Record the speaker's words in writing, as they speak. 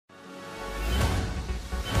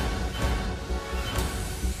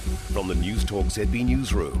From the News Talk ZB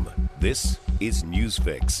Newsroom, this is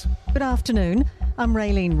Newsfix. Good afternoon, I'm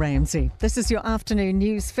Raylene Ramsey. This is your afternoon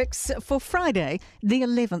news fix for Friday, the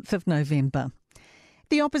 11th of November.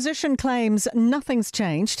 The opposition claims nothing's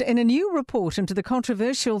changed in a new report into the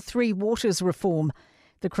controversial Three Waters reform.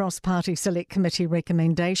 The cross-party select committee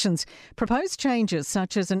recommendations propose changes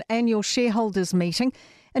such as an annual shareholders meeting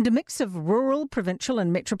and a mix of rural, provincial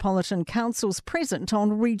and metropolitan councils present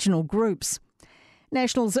on regional groups.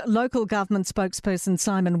 National's local government spokesperson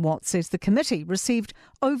Simon Watt says the committee received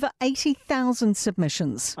over 80,000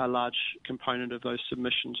 submissions. A large component of those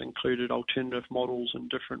submissions included alternative models and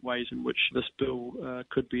different ways in which this bill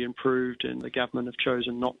could be improved, and the government have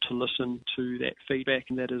chosen not to listen to that feedback,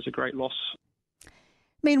 and that is a great loss.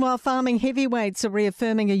 Meanwhile, farming heavyweights are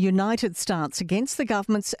reaffirming a united stance against the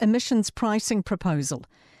government's emissions pricing proposal.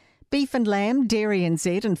 Beef and Lamb, Dairy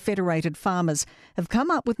NZ and Federated Farmers have come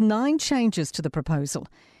up with 9 changes to the proposal.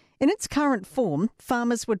 In its current form,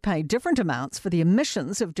 farmers would pay different amounts for the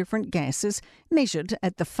emissions of different gases measured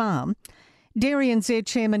at the farm. Dairy NZ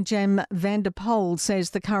Chairman Jem van der Poel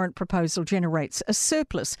says the current proposal generates a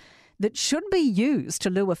surplus that should be used to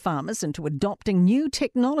lure farmers into adopting new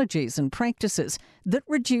technologies and practices that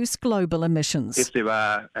reduce global emissions. If there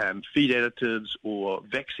are feed additives or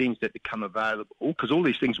vaccines that become available, because all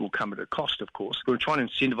these things will come at a cost, of course, we're trying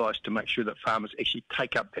to incentivise to make sure that farmers actually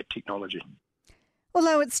take up that technology.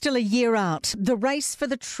 Although it's still a year out, the race for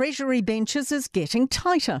the Treasury benches is getting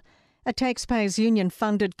tighter. A Taxpayers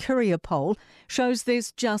Union-funded courier poll shows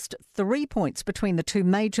there's just 3 points between the two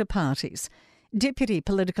major parties. Deputy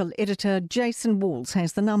Political Editor Jason Walls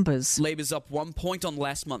has the numbers. Labour's up 1 point on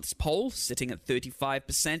last month's poll, sitting at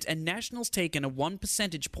 35%, and National's taken a 1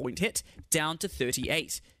 percentage point hit, down to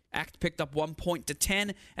 38%. ACT picked up 1 point to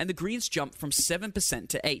 10%, and the Greens jumped from 7%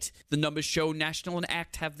 to 8%. The numbers show National and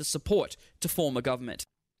ACT have the support to form a government.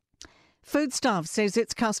 Foodstuffs says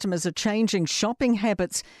its customers are changing shopping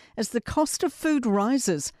habits as the cost of food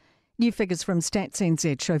rises. New figures from Stats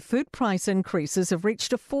NZ show food price increases have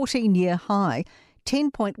reached a 14-year high,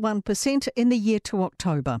 10.1% in the year to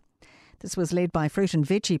October. This was led by fruit and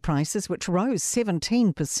veggie prices, which rose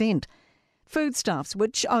 17%. Foodstuffs,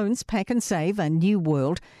 which owns Pack and Save and New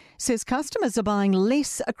World, says customers are buying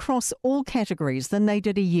less across all categories than they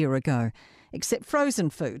did a year ago, except frozen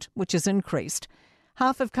food, which has increased.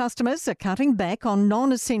 Half of customers are cutting back on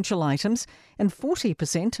non-essential items and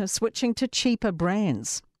 40% are switching to cheaper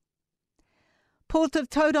brands. Port of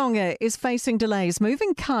Tauranga is facing delays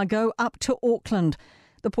moving cargo up to Auckland.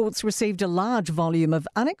 The port's received a large volume of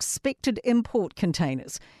unexpected import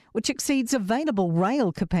containers, which exceeds available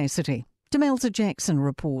rail capacity. Demelza Jackson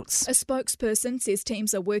reports. A spokesperson says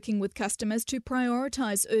teams are working with customers to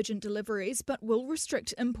prioritise urgent deliveries but will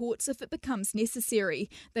restrict imports if it becomes necessary.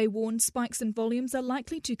 They warn spikes in volumes are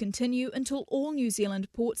likely to continue until all New Zealand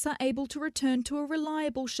ports are able to return to a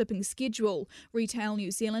reliable shipping schedule. Retail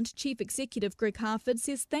New Zealand Chief Executive Greg Harford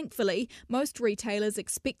says thankfully most retailers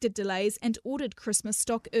expected delays and ordered Christmas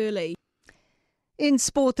stock early. In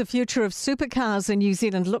sport, the future of supercars in New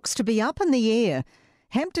Zealand looks to be up in the air.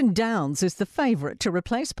 Hampton Downs is the favourite to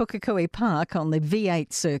replace Pukekohe Park on the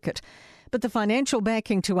V8 circuit, but the financial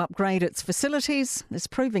backing to upgrade its facilities is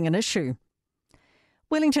proving an issue.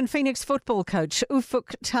 Wellington Phoenix football coach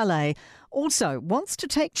Ufuk Talay also wants to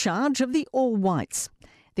take charge of the All Whites.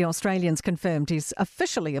 The Australian's confirmed he's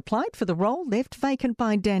officially applied for the role left vacant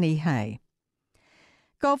by Danny Hay.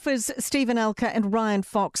 Golfers Stephen Alker and Ryan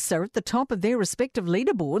Fox are at the top of their respective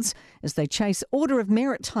leaderboards as they chase Order of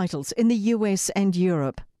Merit titles in the US and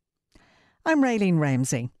Europe. I'm Raylene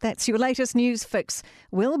Ramsey. That's your latest news fix.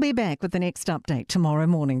 We'll be back with the next update tomorrow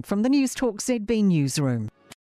morning from the News Talk ZB Newsroom.